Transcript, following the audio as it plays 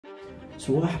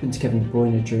So what happened to Kevin De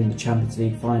Bruyne during the Champions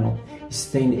League final? He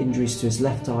sustained injuries to his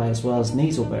left eye as well as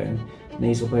nasal bone. The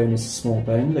nasal bone is a small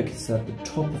bone located at the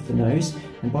top of the nose,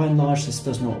 and by and large this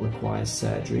does not require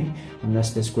surgery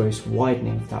unless there's gross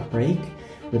widening of that break.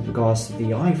 With regards to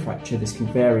the eye fracture, this can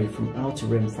vary from outer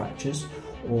rim fractures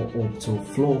or orbital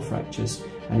floor fractures,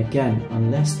 and again,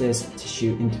 unless there's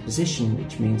tissue interposition,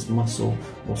 which means muscle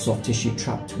or soft tissue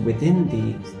trapped within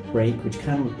the break which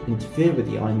can interfere with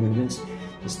the eye movements,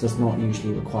 this does not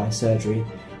usually require surgery.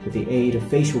 With the aid of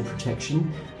facial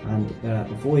protection and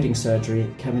avoiding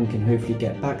surgery, Kevin can hopefully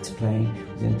get back to playing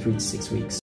within 3 to 6 weeks.